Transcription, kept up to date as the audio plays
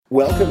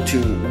Welcome to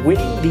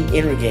Winning the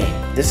Inner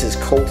Game. This is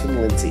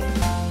Colton Lindsay.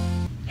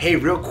 Hey,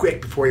 real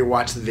quick before you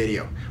watch the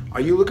video, are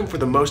you looking for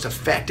the most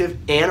effective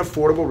and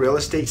affordable real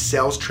estate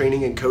sales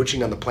training and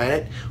coaching on the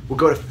planet? Well,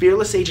 go to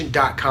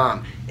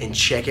fearlessagent.com and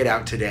check it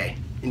out today.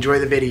 Enjoy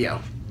the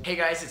video. Hey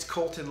guys, it's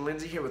Colton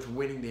Lindsay here with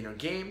Winning the Inner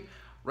Game.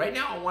 Right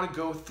now I want to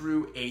go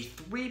through a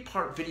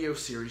 3-part video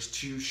series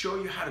to show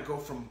you how to go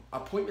from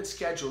appointment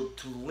scheduled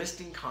to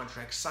listing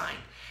contract signed.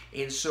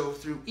 And so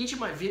through each of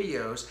my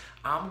videos,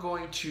 I'm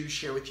going to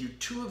share with you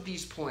 2 of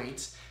these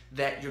points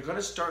that you're going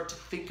to start to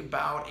think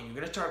about and you're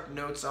going to start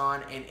notes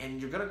on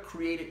and you're going to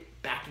create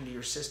it back into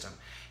your system.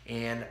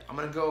 And I'm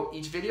going to go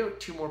each video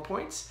 2 more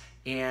points,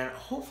 and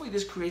hopefully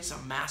this creates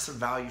some massive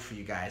value for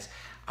you guys.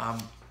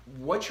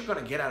 What you're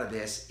going to get out of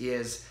this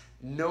is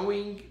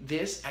knowing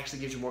this actually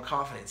gives you more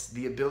confidence,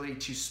 the ability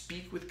to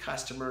speak with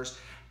customers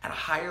at a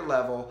higher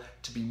level,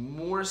 to be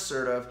more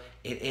assertive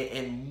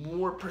and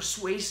more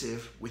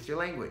persuasive with your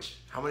language.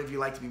 How many of you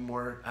like to be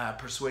more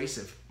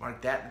persuasive? Mark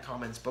that in the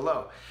comments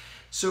below.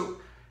 So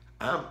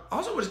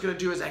also what it's going to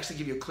do is actually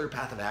give you a clear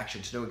path of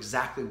action to know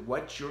exactly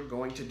what you're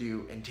going to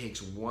do, and takes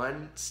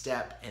 1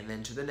 step and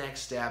then to the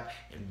next step,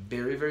 and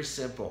very, very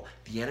simple.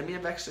 The enemy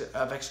of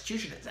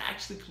execution is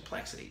actually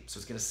complexity. So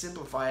it's going to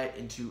simplify it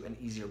into an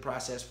easier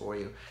process for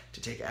you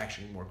to take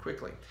action more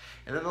quickly.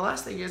 And then the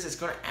last thing is, it's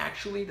going to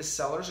actually, the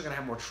sellers are going to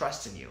have more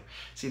trust in you.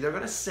 See, they're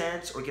going to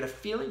sense or get a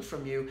feeling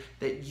from you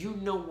that you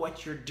know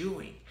what you're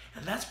doing.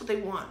 And that's what they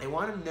want. They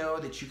want to know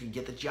that you can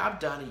get the job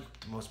done and you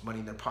put the most money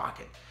in their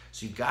pocket.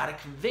 So you've got to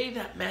convey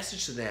that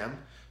message to them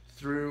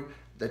through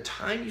the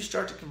time you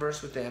start to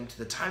converse with them, to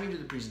the time you do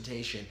the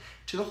presentation,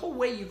 to the whole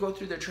way you go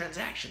through their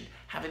transaction,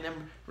 having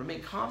them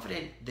remain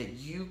confident that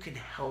you can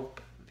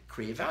help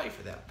create value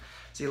for them.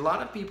 See, a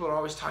lot of people are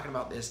always talking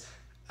about this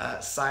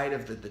side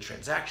of the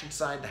transaction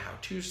side, the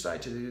how-to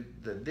side, to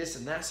the this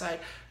and that side.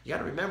 You got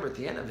to remember, at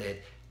the end of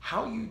it,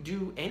 how you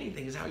do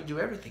anything is how you do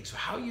everything. So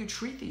how you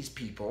treat these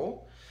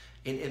people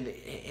and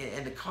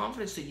the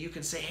confidence that you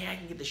can say, hey, I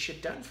can get this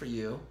shit done for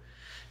you,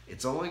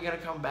 it's only going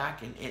to come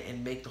back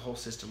and make the whole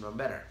system run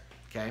better,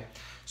 okay?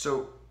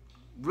 So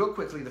real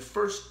quickly, the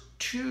first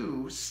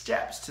 2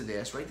 steps to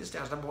this, write this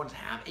down. Number 1 is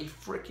have a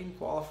freaking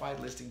qualified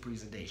listing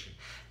presentation.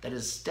 That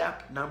is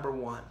step number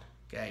 1,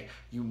 okay?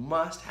 You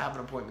must have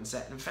an appointment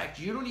set. In fact,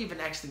 you don't even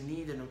actually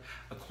need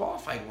a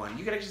qualified one.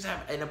 You can actually just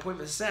have an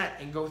appointment set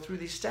and go through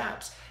these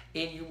steps,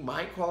 and you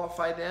might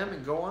qualify them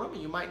and go on them,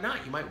 and you might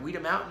not. You might weed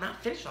them out and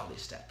not finish all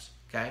these steps,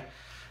 okay?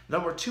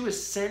 Number 2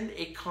 is send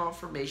a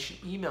confirmation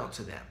email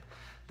to them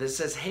that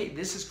says, hey,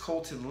 this is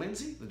Colton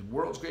Lindsay with the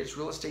world's greatest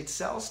real estate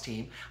sales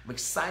team. I'm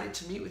excited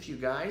to meet with you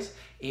guys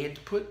and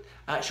to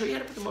show you how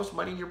to put the most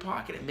money in your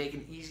pocket and make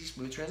an easy,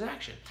 smooth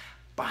transaction.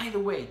 By the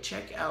way,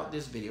 check out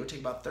this video.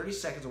 Take about 30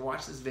 seconds to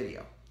watch this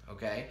video,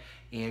 okay?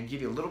 And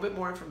give you a little bit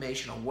more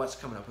information on what's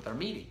coming up with our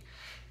meeting.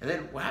 And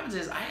then what happens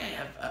is I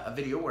have a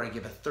video where I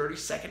give a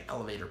 30-second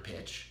elevator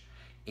pitch.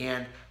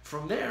 And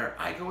from there,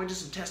 I go into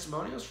some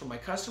testimonials from my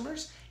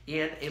customers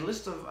and a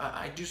list of,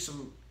 I do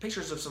some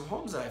pictures of some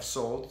homes that I've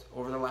sold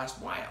over the last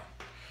while.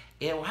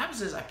 And what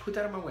happens is I put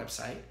that on my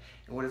website,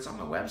 and when it's on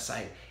my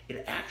website,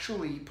 it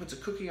actually puts a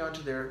cookie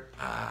onto their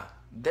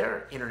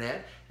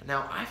internet, and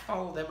now I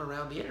follow them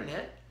around the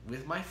internet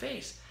with my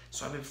face.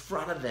 So I'm in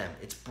front of them.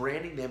 It's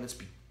branding them. It's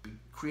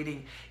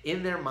creating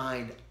in their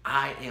mind,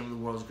 I am the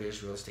world's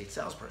greatest real estate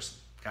salesperson.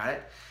 Got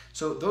it?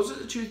 So those are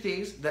the 2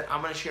 things that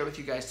I'm going to share with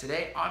you guys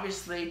today.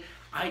 Obviously,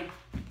 I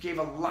gave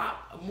a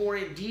lot more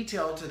in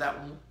detail to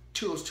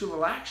those 2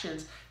 little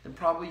actions than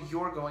probably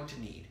you're going to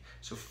need.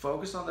 So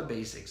focus on the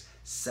basics.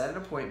 Set an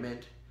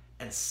appointment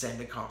and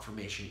send a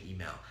confirmation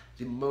email.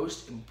 The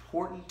most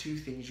important 2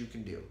 things you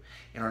can do.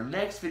 In our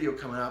next video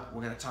coming up,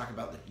 we're going to talk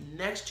about the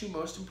next 2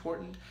 most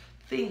important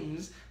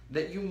things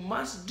that you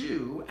must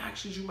do,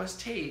 actions you must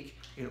take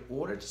in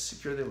order to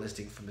secure the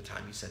listing from the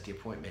time you set the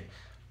appointment.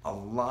 A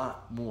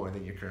lot more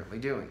than you're currently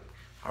doing.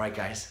 All right,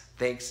 guys.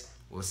 Thanks.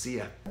 We'll see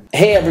ya.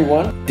 Hey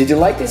everyone, did you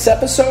like this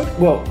episode?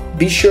 Well,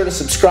 be sure to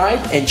subscribe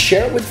and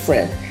share it with a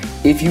friend.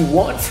 If you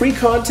want free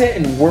content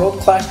and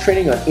world-class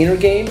training on inner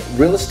game,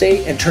 real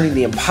estate, and turning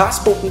the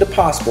impossible into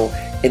possible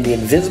and the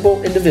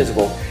invisible into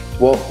visible,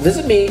 well,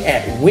 visit me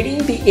at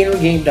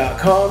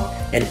winningtheinnergame.com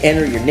and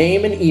enter your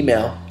name and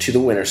email to the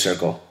winner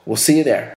circle. We'll see you there.